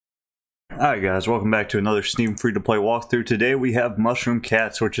Alright guys, welcome back to another Steam free-to-play walkthrough. Today we have Mushroom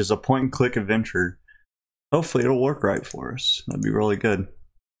Cats, which is a point-and-click adventure. Hopefully it'll work right for us. That'd be really good.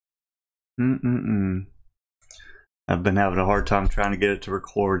 I've been having a hard time trying to get it to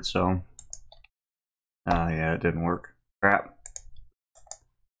record, so... Ah, yeah, it didn't work. Crap.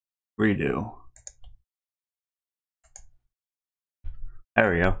 Redo.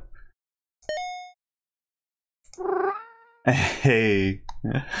 There we go. Hey.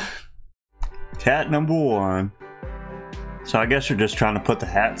 Cat number one. So I guess you're just trying to put the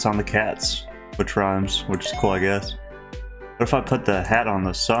hats on the cats, which rhymes, which is cool, I guess. What if I put the hat on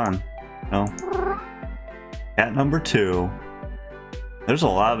the sun? No. Cat number two. There's a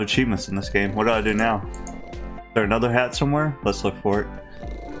lot of achievements in this game. What do I do now? Is there another hat somewhere? Let's look for it.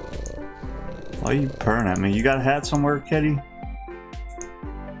 Why are you purring at me? You got a hat somewhere, kitty?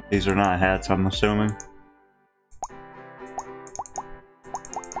 These are not hats, I'm assuming.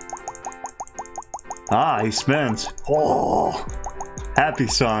 Ah, he spins. Oh, happy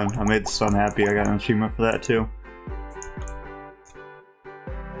sun. I made the sun happy. I got an achievement for that too.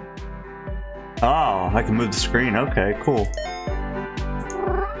 Oh, I can move the screen. Okay, cool.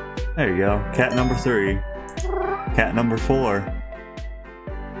 There you go. Cat number 3. Cat number 4.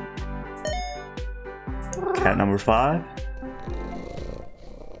 Cat number 5.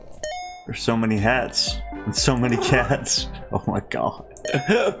 There's so many hats and so many cats. Oh my god.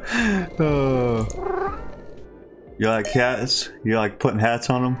 You like cats? You like putting hats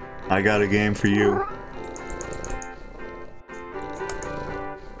on them? I got a game for you.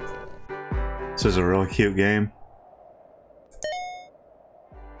 This is a really cute game.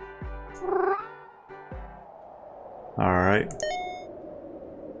 Alright.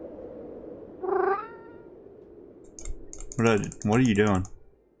 What are you doing?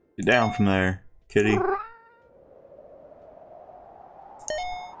 Get down from there, kitty.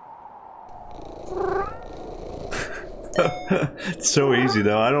 It's so easy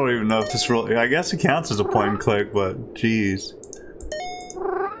though. I don't even know if this really... I guess it counts as a point and click, but jeez.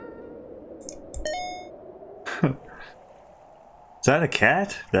 Is that a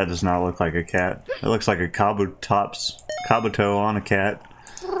cat? That does not look like a cat. It looks like a Kabuto on a cat.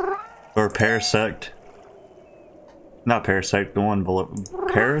 Or a Parasect. Not Parasect, the one below.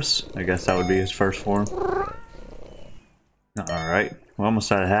 Paris? I guess that would be his first form. Alright. We're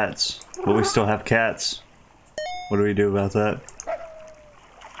almost out of hats. But we still have cats. What do we do about that?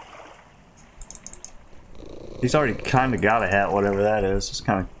 He's already kind of got a hat, whatever that is. It's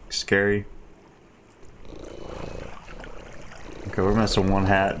kind of scary. Okay, we're missing one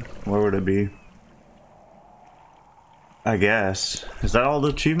hat. Where would it be? I guess. Is that all the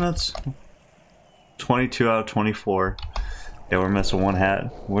achievements? 22 out of 24. Yeah, we're missing one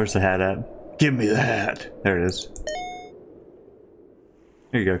hat. Where's the hat at? Give me the hat! There it is.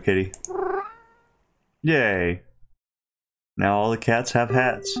 Here you go, kitty. Yay! Now all the cats have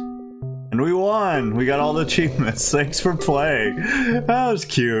hats. And we won! We got all the achievements. Thanks for playing. That was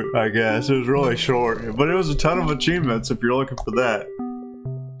cute, I guess. It was really short, but it was a ton of achievements if you're looking for that.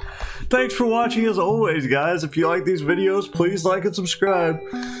 Thanks for watching as always, guys. If you like these videos, please like and subscribe.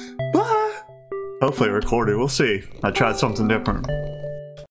 Bye! Hopefully it recorded. We'll see. I tried something different.